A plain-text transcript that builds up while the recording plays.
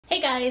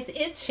guys,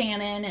 it's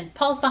Shannon, and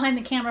Paul's behind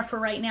the camera for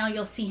right now.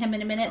 You'll see him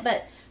in a minute,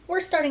 but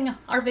we're starting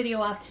our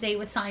video off today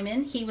with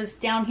Simon. He was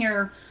down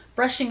here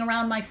brushing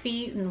around my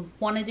feet and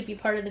wanted to be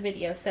part of the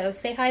video. So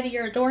say hi to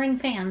your adoring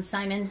fans,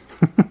 Simon.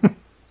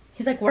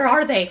 He's like, where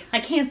are they? I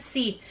can't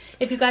see.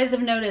 If you guys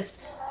have noticed,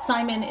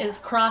 Simon is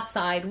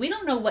cross-eyed. We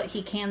don't know what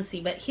he can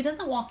see, but he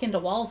doesn't walk into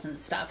walls and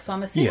stuff. So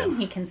I'm assuming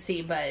he can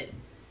see, but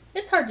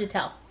it's hard to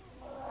tell.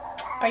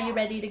 Are you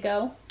ready to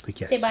go?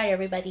 Yes. Say bye,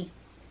 everybody.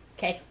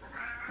 Okay.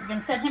 We're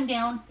going to set him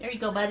down. There you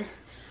go, bud.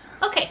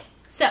 Okay,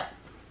 so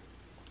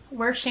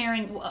we're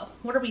sharing.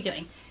 What are we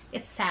doing?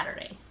 It's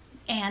Saturday.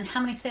 And how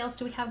many sales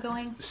do we have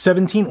going?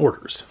 17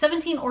 orders.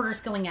 17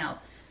 orders going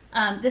out.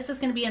 This is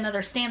going to be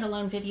another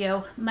standalone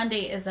video.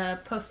 Monday is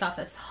a post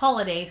office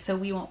holiday, so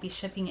we won't be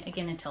shipping it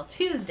again until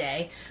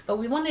Tuesday. But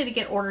we wanted to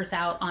get orders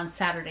out on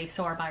Saturday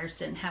so our buyers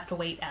didn't have to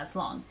wait as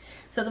long.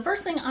 So the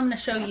first thing I'm going to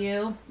show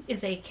you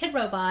is a Kid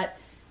Robot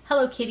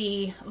Hello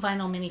Kitty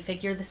vinyl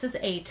minifigure. This is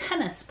a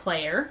tennis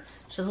player.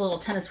 Which is a little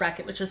tennis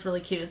racket, which is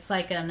really cute. It's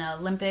like an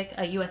Olympic,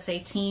 a USA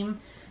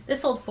team.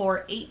 This sold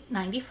for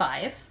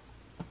 $8.95.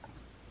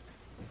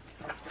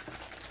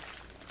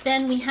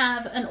 Then we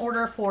have an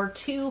order for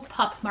 2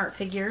 Pop Mart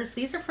figures.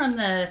 These are from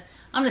the,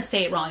 I'm going to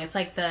say it wrong. It's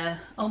like the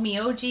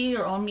Omioji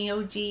or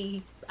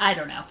Omioji. I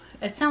don't know.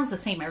 It sounds the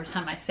same every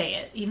time I say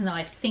it, even though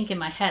I think in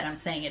my head I'm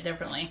saying it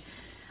differently.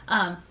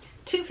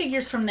 2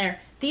 figures from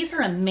there. These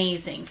are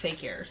amazing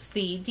figures.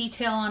 The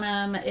detail on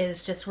them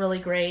is just really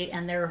great,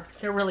 and they're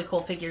really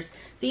cool figures.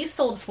 These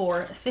sold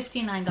for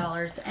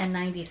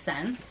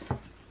 $59.90.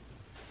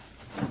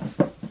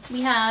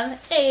 We have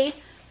a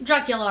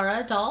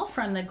Draculaura doll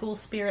from the Ghoul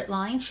Spirit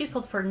line. She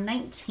sold for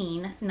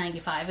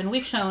 $19.95, and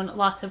we've shown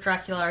lots of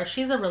Draculaura.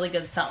 She's a really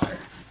good seller.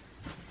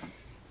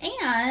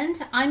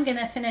 And I'm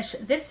gonna finish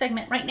this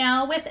segment right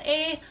now with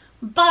a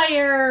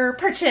buyer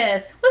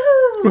purchase.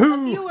 Woohoo!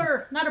 Woohoo! A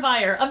viewer, not a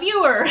buyer, a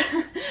viewer.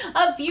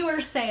 A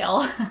viewer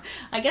sale.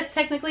 I guess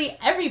technically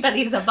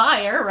everybody's a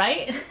buyer,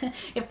 right?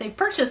 If they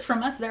purchase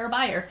from us, they're a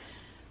buyer.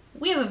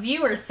 We have a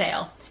viewer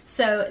sale.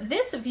 So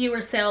this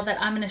viewer sale that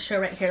I'm going to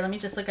show right here, let me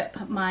just look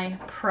up my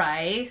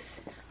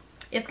price.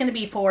 It's going to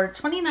be for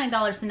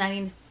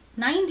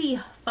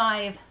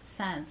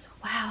 $29.95.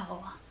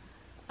 Wow.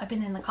 I've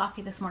been in the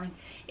coffee this morning.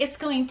 It's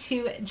going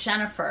to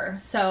Jennifer.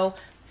 So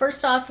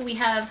first off, we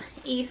have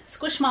a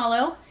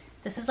Squishmallow.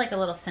 This is like a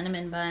little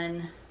cinnamon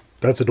bun.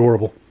 That's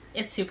adorable.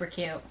 It's super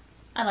cute.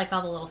 I like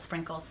all the little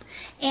sprinkles.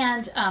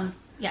 And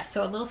yeah,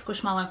 so a little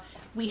Squishmallow.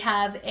 We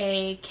have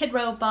a Kid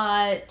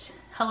Robot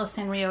Hello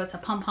Sanrio. It's a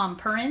Pom Pom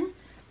Purrin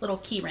little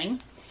key ring.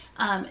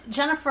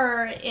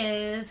 Jennifer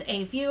is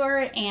a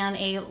viewer and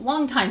a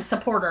longtime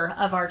supporter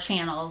of our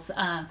channels.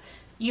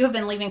 You have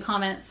been leaving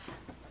comments,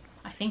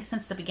 I think,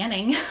 since the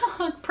beginning,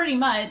 pretty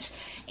much.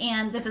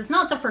 And this is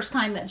not the first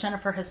time that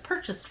Jennifer has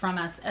purchased from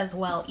us as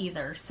well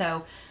either.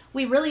 So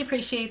we really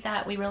appreciate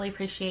that. We really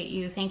appreciate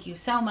you. Thank you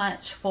so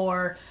much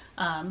for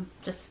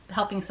just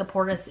helping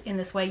support us in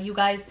this way. You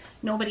guys,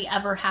 nobody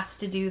ever has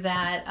to do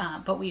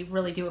that, but we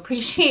really do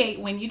appreciate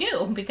when you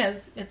do,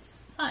 because it's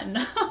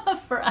fun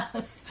for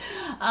us.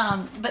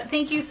 But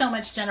thank you so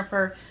much,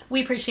 Jennifer.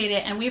 We appreciate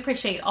it, and we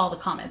appreciate all the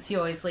comments you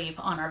always leave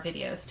on our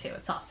videos too.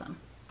 It's awesome.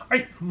 All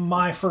right,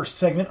 my first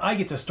segment, I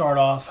get to start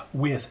off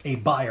with a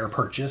buyer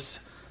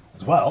purchase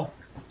as well.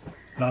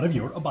 Not a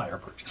viewer, a buyer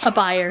purchase. A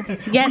buyer.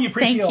 Yes,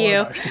 thank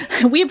you.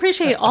 We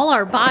appreciate all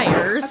our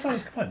buyers. I thought it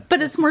was fun.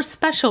 But it's more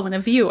special when a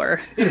viewer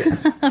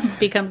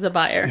becomes a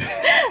buyer.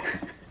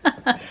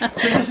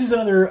 So this is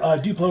another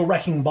Duplo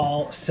Wrecking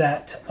Ball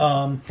set.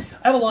 I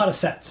have a lot of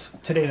sets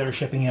today that are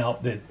shipping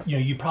out that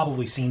you've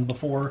probably seen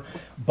before,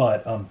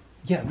 but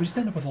yeah, we just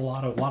ended up with a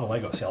lot of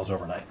Lego sales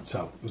overnight,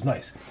 so it was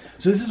nice.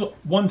 So this is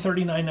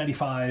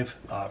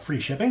 $139.95 free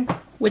shipping,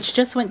 which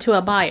just went to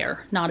a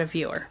buyer, not a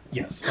viewer.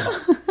 Yes.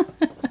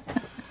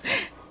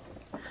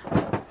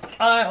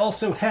 I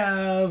also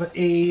have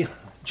a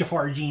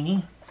Jafar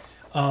Genie.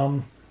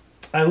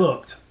 I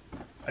looked.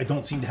 I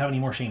don't seem to have any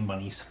more Shame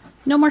Bunnies.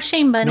 No more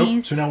Shame Bunnies?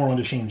 Nope. So now we're on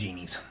to Shame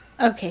Genies.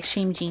 Okay,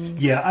 Shame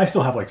Genies. Yeah, I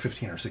still have like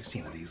 15 or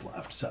 16 of these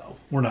left, so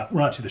we're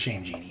not to the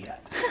Shame Genie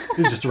yet.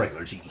 This is just a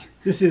regular Genie.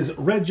 This is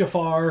Red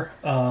Jafar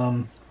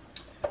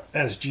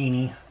as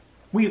Genie.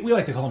 We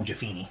like to call him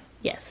Jafini.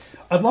 Yes.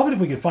 I'd love it if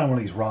we could find one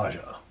of these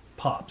Raja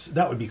pops.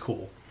 That would be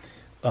cool.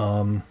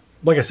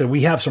 Like I said,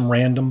 we have some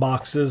random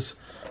boxes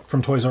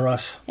from Toys R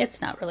Us.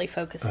 It's not really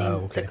focusing.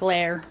 Oh, okay. The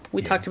glare.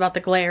 We talked about the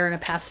glare in a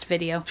past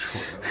video.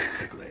 True,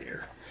 the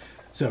glare.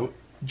 So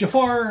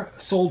Jafar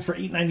sold for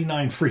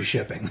 $8.99 free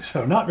shipping,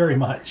 so not very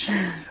much.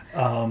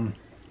 And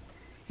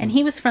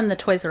he was from the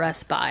Toys R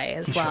Us buy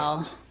as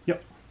well. Sure.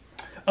 Yep.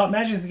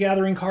 Magic the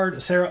Gathering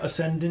card, Sarah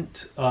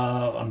Ascendant.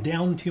 I'm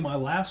down to my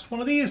last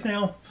one of these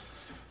now.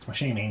 It's my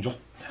Shame Angel.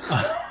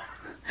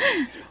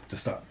 To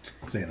stop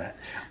saying that.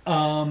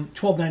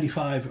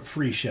 $12.95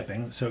 free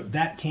shipping. So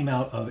that came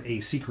out of a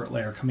Secret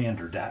Lair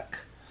Commander deck.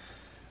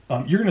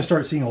 You're going to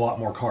start seeing a lot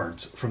more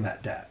cards from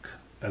that deck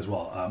as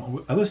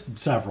well. I listed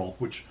several,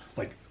 which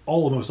like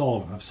almost all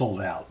of them have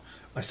sold out.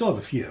 I still have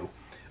a few,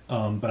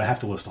 but I have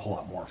to list a whole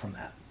lot more from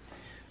that.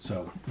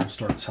 So we'll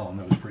start selling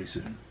those pretty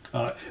soon.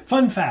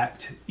 Fun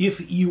fact,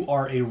 if you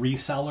are a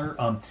reseller,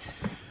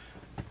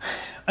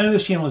 I know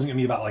this channel isn't going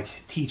to be about like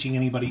teaching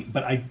anybody,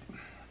 but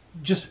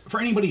just for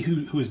anybody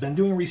who has been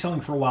doing reselling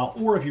for a while,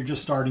 or if you're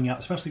just starting out,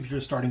 especially if you're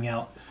just starting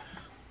out,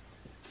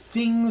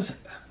 things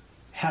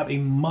have a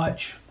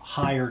much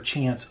higher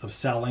chance of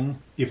selling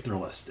if they're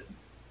listed.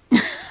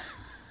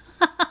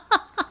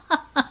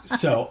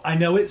 So I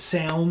know it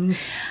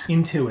sounds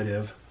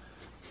intuitive,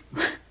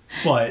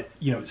 but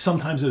you know,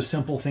 sometimes those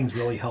simple things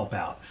really help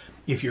out.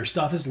 If your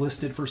stuff is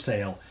listed for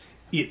sale,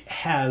 it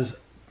has,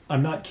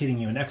 I'm not kidding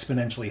you, an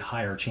exponentially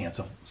higher chance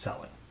of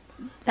selling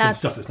than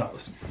stuff that's not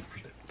listed for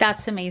sale.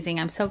 That's amazing.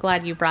 I'm so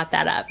glad you brought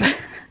that up.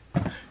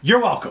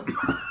 You're welcome.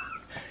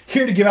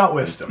 Here to give out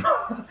wisdom.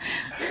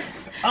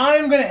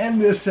 I'm going to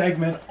end this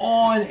segment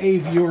on a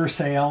viewer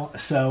sale.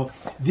 So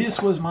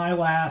this was my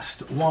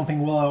last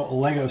Whomping Willow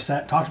Lego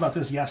set. Talked about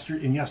this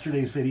in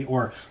yesterday's video,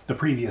 or the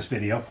previous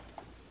video.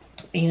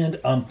 And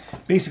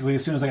basically,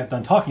 as soon as I got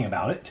done talking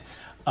about it,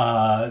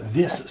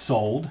 this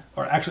sold,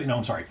 or actually, no,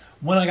 I'm sorry.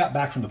 When I got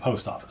back from the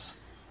post office,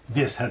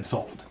 this had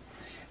sold.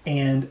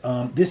 And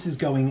this is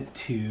going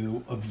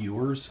to a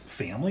viewer's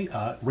family.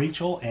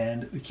 Rachel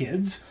and the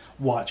kids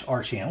watch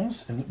our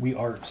channels, and we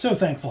are so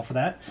thankful for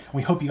that.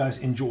 We hope you guys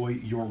enjoy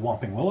your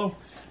Whomping Willow.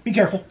 Be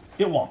careful,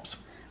 it whomps.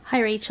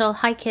 Hi, Rachel.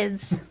 Hi,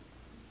 kids.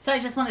 So I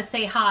just want to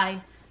say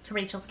hi to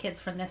Rachel's kids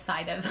from this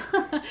side of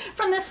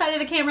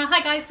the camera.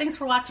 Hi, guys. Thanks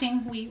for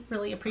watching. We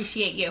really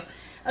appreciate you.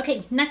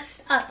 Okay,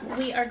 next up,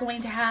 we are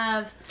going to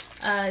have,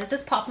 is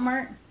this Pop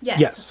Mart?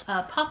 Yes.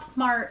 Pop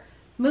Mart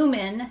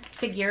Moomin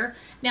figure.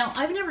 Now,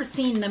 I've never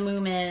seen the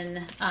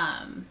Moomin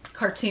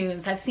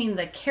cartoons. I've seen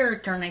the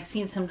character and I've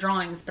seen some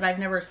drawings, but I've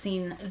never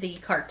seen the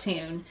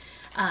cartoon.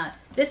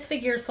 This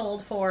figure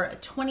sold for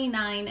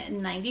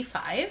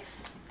 $29.95.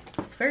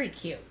 It's very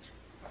cute.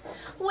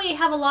 We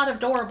have a lot of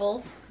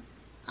adorables.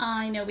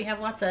 I know we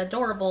have lots of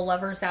adorable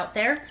lovers out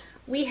there.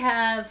 We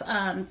have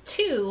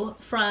two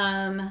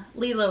from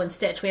Lilo and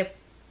Stitch. We have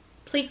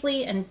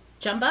Pleakley and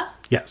Jumba.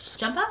 Yes.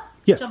 Jumba?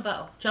 Yeah.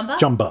 Jumbo. Jumba?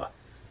 Jumba.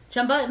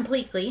 Jumba and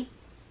Pleakley.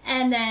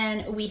 And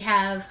then we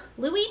have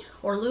Louis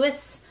or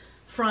Louis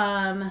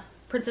from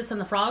Princess and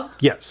the Frog.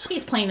 Yes.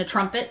 He's playing a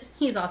trumpet.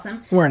 He's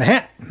awesome. Wearing a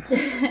hat.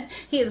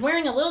 He is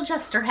wearing a little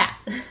jester hat.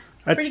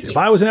 Pretty cute. If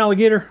I was an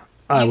alligator,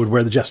 I would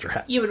wear the jester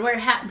hat. You would wear a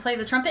hat and play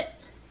the trumpet?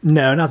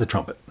 No, not the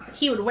trumpet.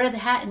 He would wear the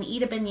hat and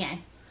eat a beignet.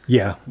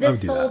 Yeah, I would This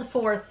do sold that.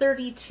 for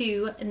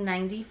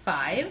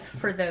 $32.95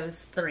 for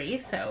those three,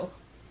 so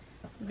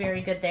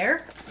very good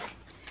there.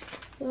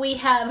 We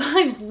have,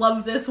 I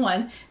love this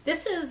one.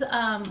 This is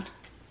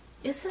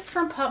this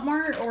from Pop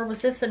Mart or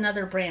was this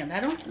another brand? I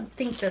don't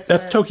think this was.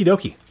 That's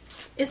Tokidoki.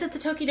 Is it the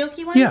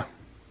Tokidoki one? Yeah.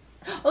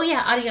 Oh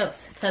yeah,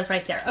 Adios, it says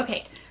right there.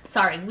 Okay,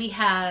 sorry, we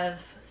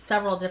have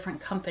several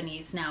different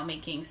companies now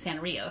making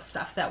Sanrio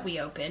stuff that we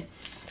open.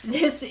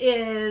 This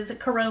is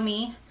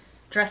Kuromi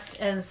dressed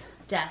as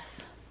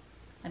Death.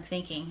 I'm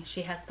thinking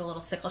she has the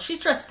little sickle.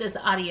 She's dressed as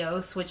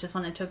Adios, which is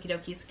one of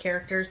Tokidoki's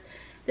characters.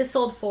 This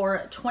sold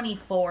for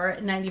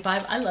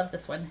 $24.95. I love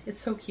this one.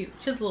 It's so cute.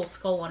 She has a little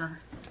skull on her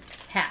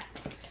hat.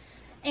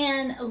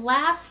 And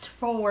last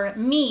for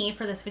me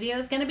for this video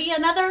is going to be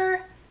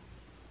another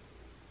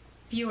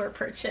viewer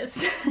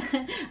purchase.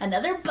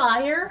 Another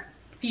buyer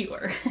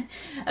viewer.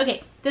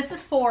 Okay, this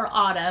is for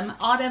Autumn.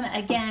 Autumn,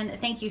 again,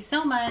 thank you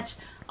so much.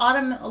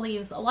 Autumn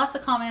leaves lots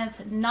of comments.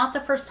 Not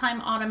the first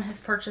time Autumn has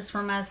purchased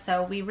from us,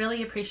 so we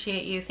really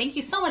appreciate you. Thank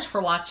you so much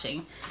for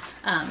watching.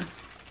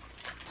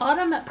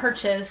 Autumn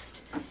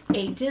purchased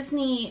a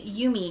Disney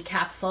Yumi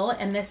capsule,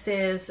 and this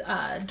is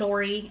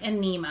Dory and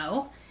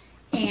Nemo.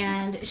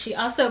 And she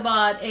also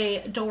bought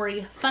a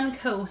Dory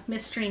Funko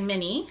Mystery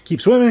Mini.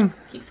 Keep swimming.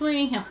 Keep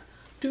swimming. Yeah.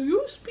 Do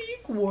you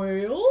speak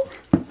whale?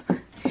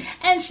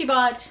 And she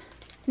bought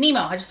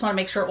Nemo. I just want to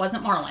make sure it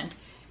wasn't Marlin.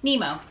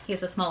 Nemo. He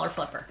has a smaller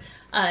flipper.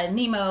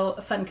 Nemo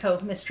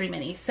Funko Mystery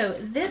Mini. So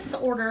this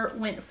order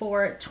went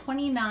for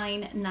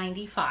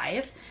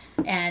 $29.95.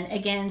 And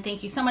again,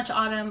 thank you so much,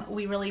 Autumn.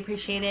 We really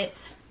appreciate it.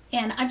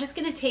 And I'm just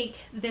going to take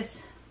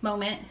this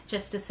moment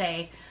just to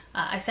say,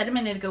 I said a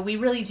minute ago, we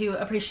really do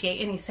appreciate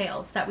any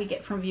sales that we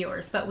get from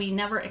viewers, but we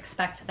never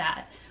expect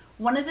that.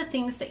 One of the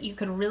things that you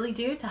could really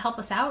do to help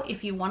us out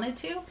if you wanted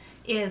to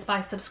is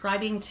by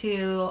subscribing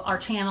to our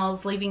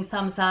channels, leaving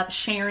thumbs up,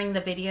 sharing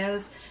the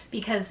videos,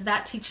 because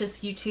that teaches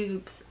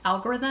YouTube's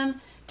algorithm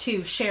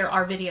to share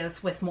our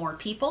videos with more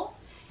people.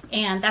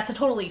 And that's a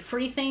totally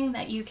free thing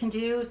that you can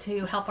do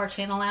to help our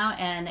channel out,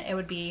 and it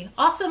would be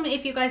awesome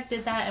if you guys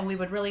did that, and we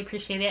would really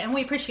appreciate it. And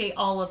we appreciate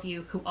all of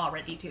you who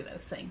already do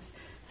those things.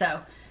 So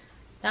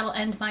that'll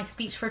end my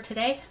speech for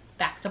today.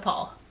 Back to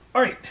Paul.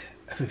 All right.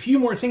 I have a few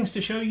more things to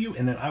show you,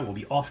 and then I will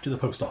be off to the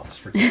post office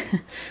for today.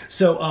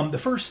 So the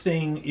first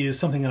thing is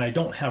something that I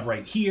don't have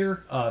right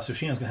here, so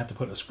Shannon's going to have to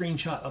put a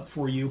screenshot up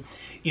for you.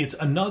 It's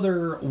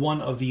another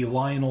one of the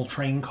Lionel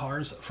train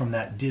cars from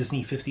that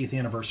Disney 50th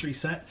anniversary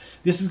set.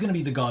 This is going to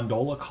be the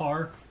gondola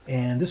car,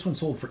 and this one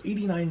sold for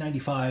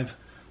 $89.95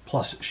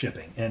 plus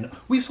shipping. And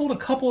we've sold a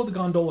couple of the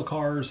gondola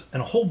cars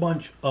and a whole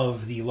bunch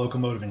of the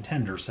locomotive and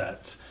tender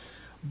sets,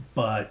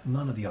 but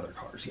none of the other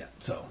cars yet.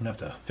 So I'm going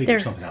to have to figure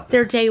something out there.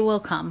 Their day will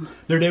come.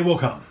 Their day will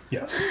come,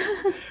 yes.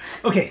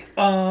 Okay,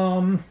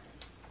 I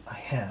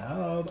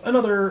have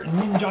another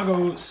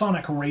Ninjago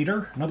Sonic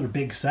Raider, another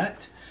big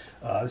set.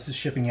 This is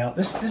shipping out.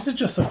 This is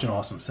just such an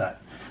awesome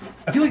set.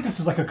 I feel like this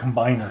is like a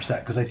combiner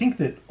set, because I think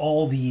that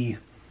all the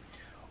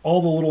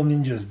little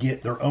ninjas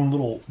get their own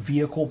little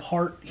vehicle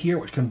part here,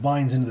 which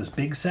combines into this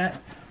big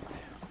set.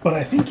 But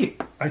I think it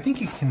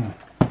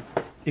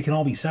can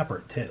all be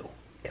separate too.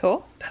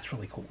 Cool. That's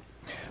really cool.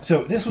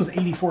 So this was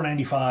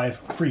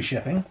 $84.95 free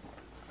shipping.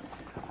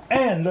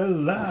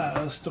 And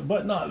last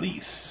but not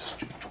least,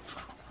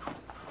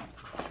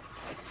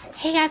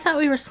 hey, I thought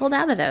we were sold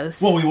out of those.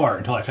 well, we were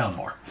until I found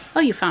more. Oh,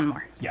 you found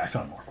more. Yeah, I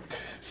found more.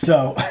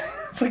 So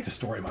it's like the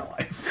story of my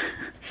life.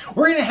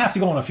 We're going to have to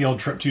go on a field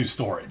trip to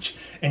storage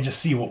and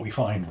just see what we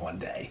find one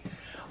day.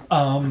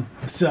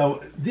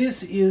 So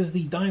this is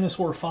the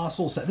dinosaur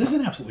fossil set. This is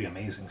an absolutely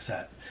amazing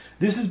set.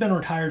 This has been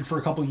retired for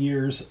a couple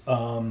years,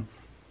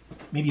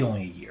 maybe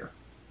only a year.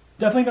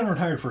 Definitely been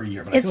retired for a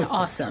year, but I feel like it's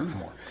awesome. been retired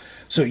for more.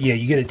 So yeah,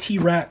 you get a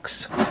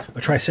T-Rex,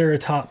 a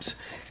Triceratops,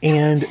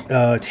 and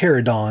a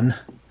Pterodon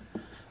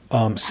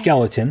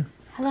skeleton.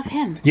 I love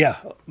him. Yeah,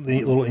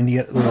 the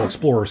little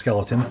explorer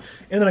skeleton,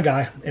 and then a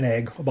guy, an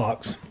egg, a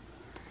box.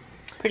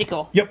 Pretty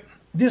cool. Yep,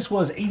 this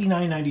was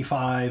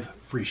 $89.95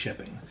 free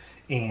shipping,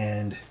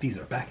 and these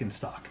are back in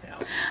stock now.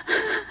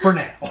 For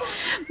now.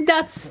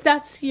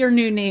 That's your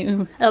new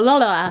name.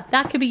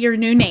 That could be your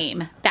new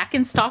name. Back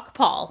in stock,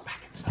 Paul.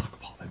 Back in stock,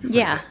 Paul.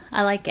 Yeah,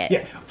 I like it.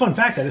 Yeah, fun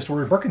fact, I just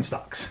ordered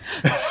Birkenstocks.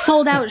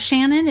 Sold out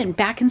Shannon and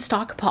back in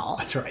stock, Paul.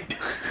 That's right.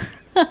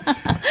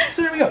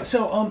 So there we go.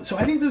 So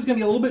I think this is going to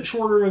be a little bit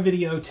shorter of a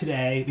video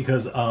today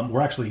because we're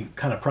actually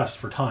kind of pressed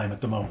for time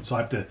at the moment. So I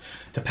have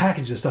to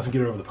package this stuff and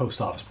get it over to the post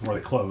office before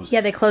they close.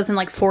 Yeah, they close in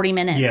like 40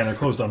 minutes. Yeah, and they're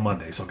closed on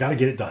Monday, so I've got to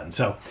get it done.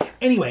 So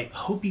anyway,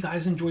 hope you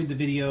guys enjoyed the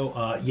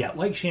video. Yeah,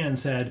 like Shannon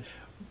said,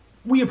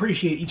 we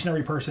appreciate each and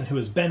every person who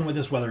has been with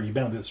us, whether you've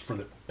been with us for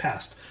the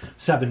past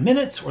 7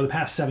 minutes or the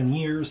past 7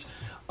 years.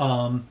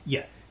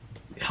 Yeah.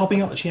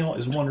 Helping out the channel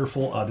is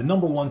wonderful. The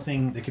number one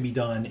thing that can be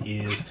done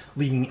is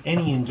leaving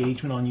any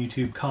engagement on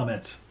YouTube,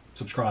 comments,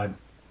 subscribe,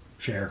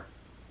 share,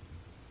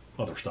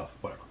 other stuff,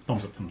 whatever.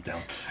 Thumbs up, thumbs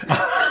down.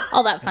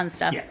 All that fun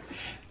stuff. Yeah.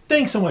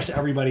 Thanks so much to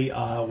everybody.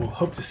 We'll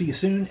hope to see you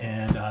soon,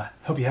 and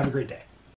hope you have a great day.